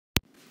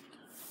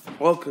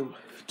Welcome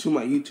to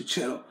my YouTube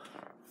channel.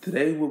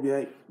 Today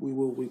we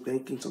will be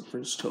making some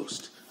French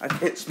toast. I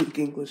can't speak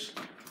English.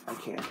 I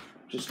can't.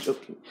 Just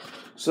joking.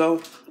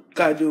 So,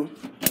 gotta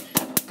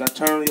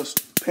turn your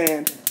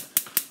pan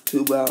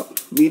to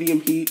about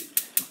medium heat.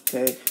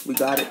 Okay, we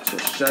got it. So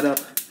shut up.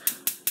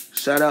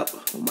 Shut up.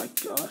 Oh my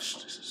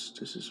gosh,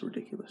 this is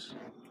ridiculous.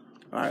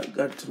 Alright,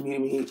 got it to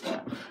medium heat.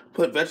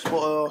 Put vegetable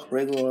oil,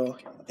 regular oil,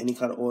 any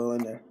kind of oil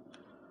in there.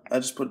 I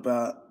just put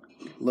about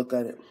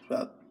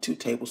 2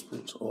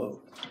 tablespoons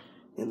oil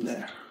in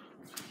there.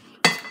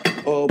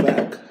 Oil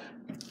back.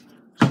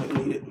 So you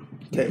need it.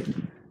 Okay,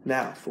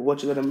 now for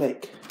what you're gonna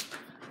make.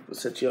 I'll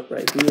set you up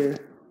right here.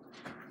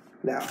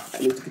 Now I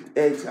need to get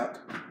the eggs out.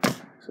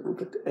 So we'll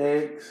get the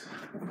eggs.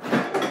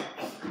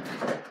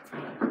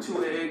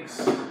 2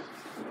 eggs.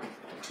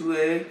 2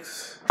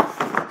 eggs.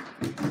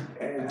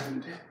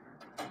 And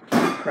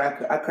I crack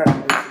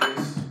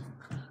this.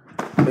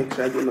 Make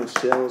sure I get no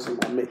shells in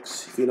my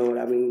mix, if you know what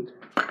I mean.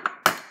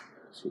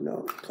 So, you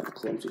know, kind of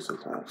clumsy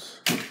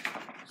sometimes.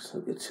 So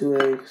get 2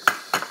 eggs.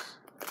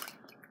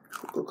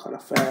 Go kind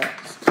of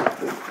fast.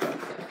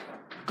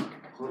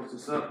 Close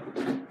this up.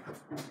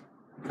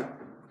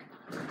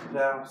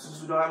 Now,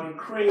 since we don't have any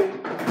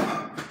cream,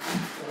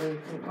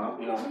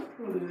 you know,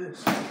 look at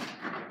this.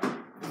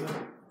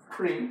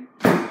 Cream.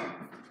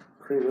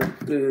 Cream,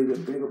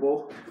 good bigger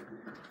bowl.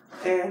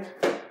 And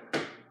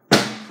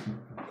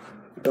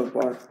dump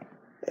our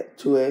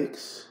 2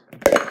 eggs.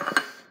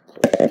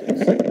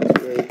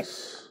 2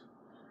 eggs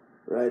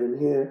right in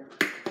here.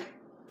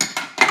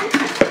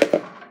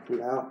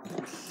 Now,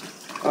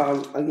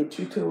 I get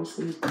 2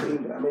 tablespoons of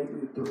cream, but I may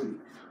do 3.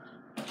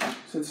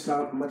 Since it's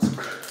not much,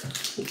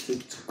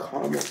 it's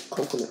caramel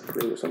coconut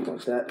cream or something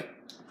like that.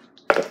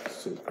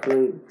 Some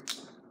cream,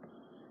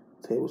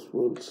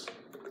 tablespoons.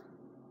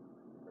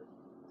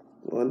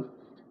 1,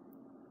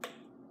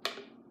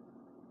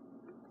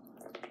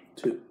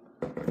 2.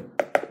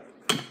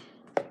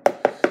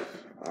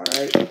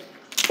 Alright.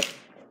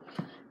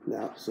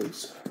 Now,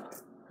 since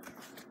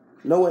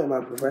no way am I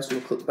a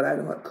professional cook, but I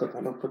know how to cook.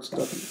 I know how to put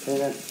stuff in the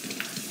pan.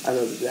 I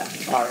know that.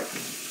 Alright.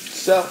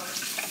 So,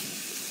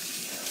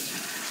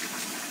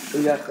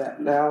 we got that.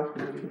 Now,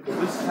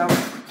 this out.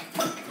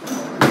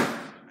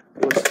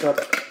 What's up?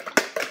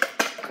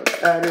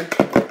 Add it.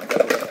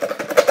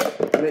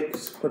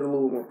 Mix. Put a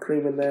little more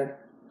cream in there.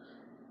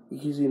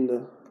 Using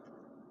the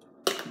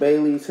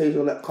Bailey's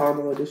Hazelnut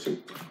Caramel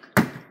Edition.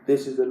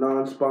 This is a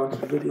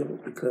non-sponsored video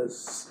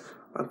because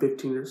I'm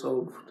 15 years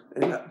old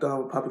and not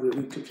done with popular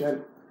YouTube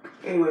channel.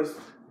 Anyways,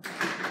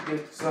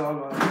 get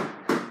some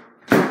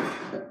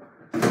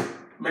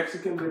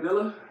Mexican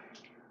vanilla,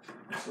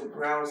 some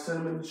brown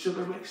cinnamon and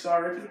sugar mix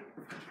already.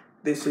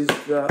 This is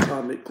the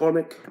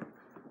McCormick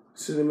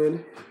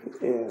cinnamon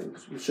and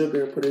some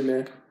sugar put in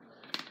there.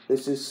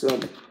 This is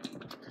some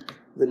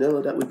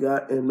vanilla that we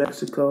got in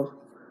Mexico.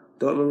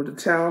 Don't remember the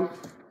town,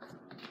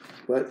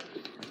 but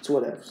it's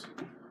whatever.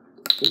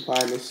 You can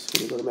find this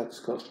when you go to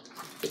Mexico,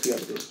 if you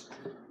ever do.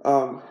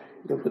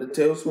 You're gonna put a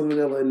tablespoon of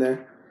vanilla in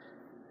there.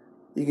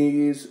 You can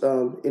use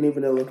any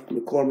vanilla,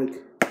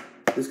 McCormick,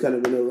 this kind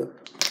of vanilla,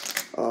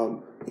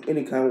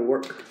 any kind will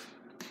work.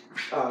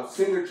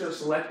 Signature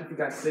select if you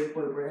got steak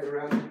butter bread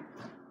around you.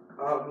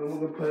 Then we're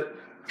gonna put,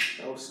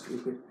 that was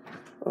stupid,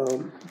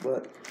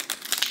 but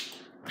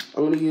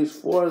I'm gonna use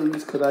 4 of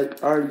these because I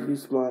already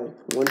used my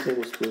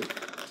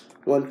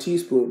 1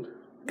 teaspoon,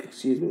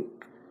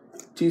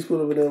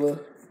 teaspoon of vanilla,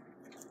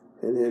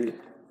 and then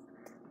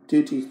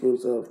 2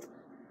 teaspoons of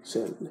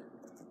cinnamon.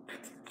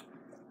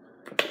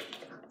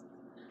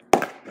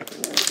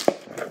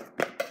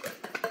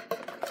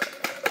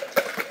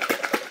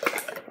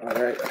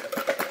 Alright.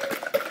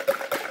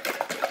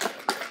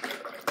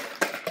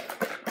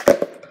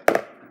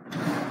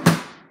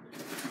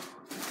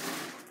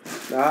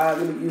 Now I'm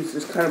going to use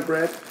this kind of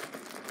bread.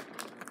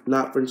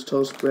 Not French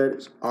toast bread.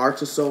 It's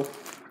artisan.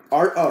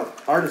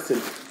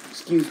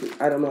 Excuse me.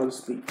 I don't know how to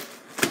speak.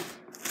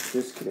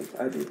 Just kidding.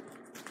 I do.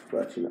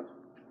 But you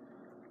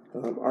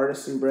know.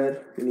 Artisan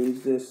bread. You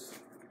need this.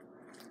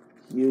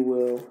 You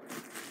will.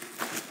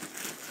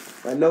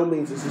 By no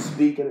means is this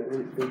vegan or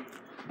anything.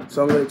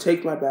 So I'm going to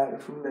take my batter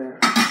from there,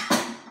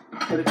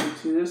 put it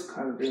into this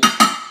kind of thing.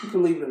 You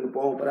can leave it in the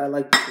bowl, but I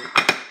like to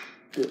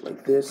do it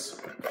like this.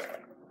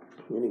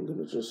 And you're going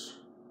to just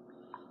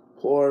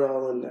pour it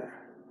all in there.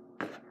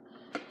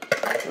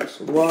 Put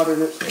some water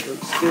in it so it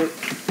doesn't stick.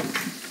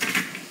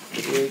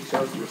 The eggs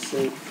out of the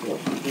sink. Don't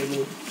forgive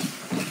me.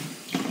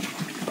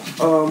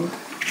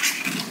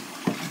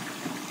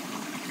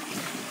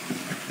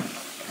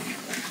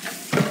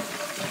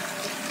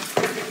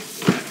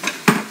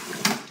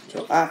 So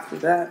after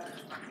that,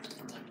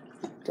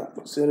 got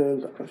my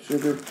cinnamon, got my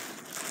sugar.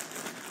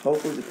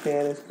 Hopefully the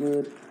pan is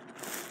good.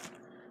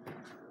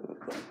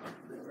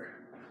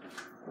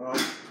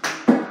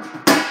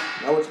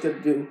 Now what you're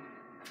gonna do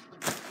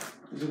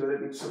is you're gonna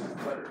get some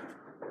butter.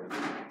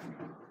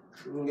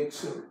 You're gonna get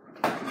some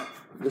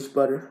this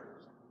butter.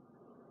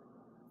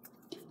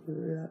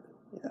 Yeah.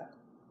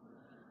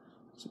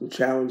 Some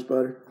challenge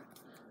butter.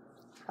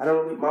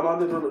 My mom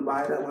didn't really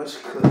buy it that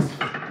much because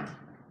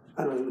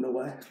I don't even know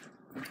why.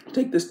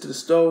 Take this to the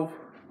stove.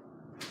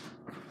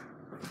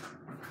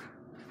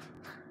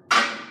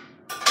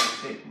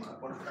 Take my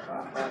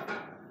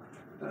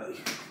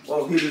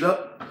well, heat it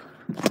up.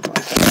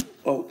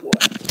 Oh boy.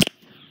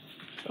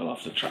 Fell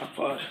off the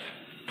tripod.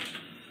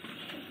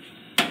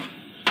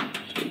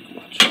 Take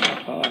my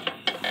tripod.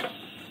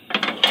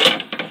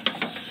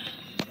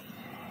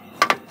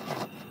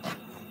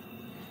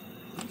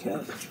 Okay.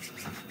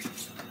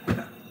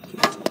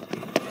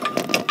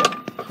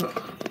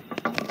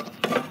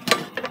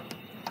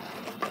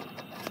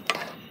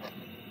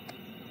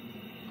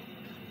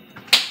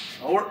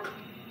 That'll work.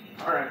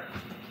 All right.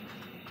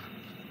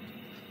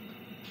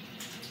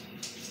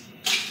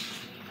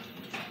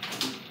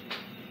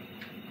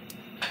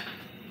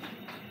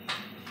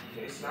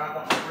 Okay, so now I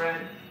got my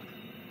bread,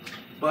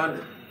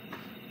 butter.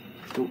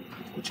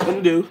 What you're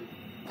gonna do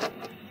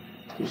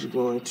is you're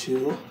going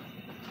to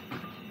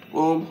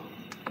boom,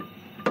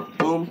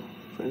 boom,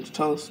 French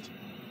toast.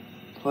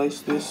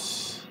 Place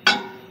this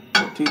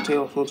with 2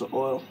 tablespoons of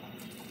oil.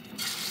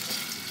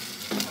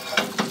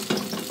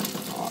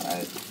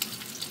 Alright.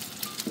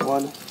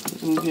 1,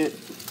 you can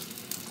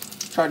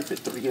try to fit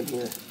 3 in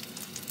here.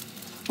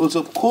 Well,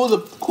 so cool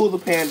the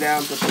pan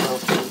down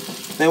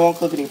just they won't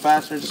cook any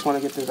faster. Just want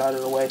to get this out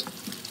of the way.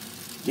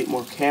 Get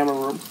more camera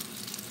room.